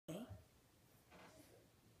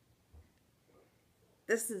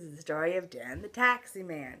This is the story of Dan the Taxi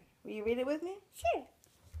Man. Will you read it with me? Sure.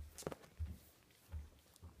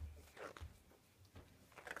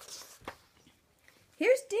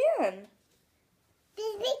 Here's Dan.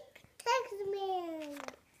 Baby Taxi Man.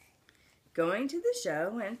 Going to the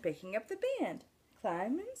show and picking up the band.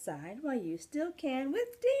 Climb inside while you still can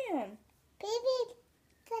with Dan. Baby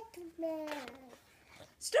Taxi Man.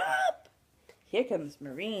 Stop! Here comes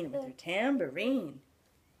Maureen with her tambourine.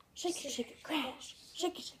 Shake it, shake it, crash.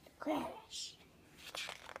 Shake it, shake it, crash.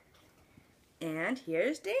 And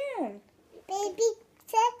here's Dan. Baby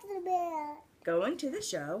Taxi Man. Going to the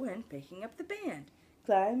show and picking up the band.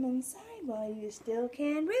 Climb inside while you still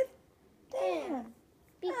can with Dan.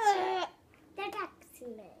 Beep. The Taxi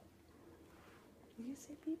Man. Did you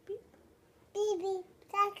say beep beep? Baby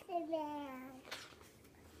Taxi Man.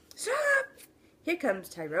 Stop! Here comes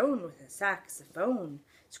Tyrone with a saxophone.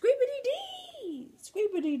 Squeebity-dee,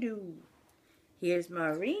 squeebity-doo. Here's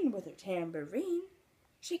Maureen with her tambourine.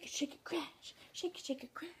 Shake it, crash. Shake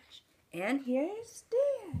it, crash. And here's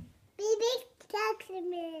Dan. Baby Taxi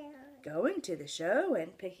Man. Going to the show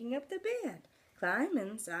and picking up the band. Climb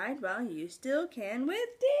inside while you still can with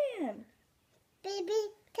Dan.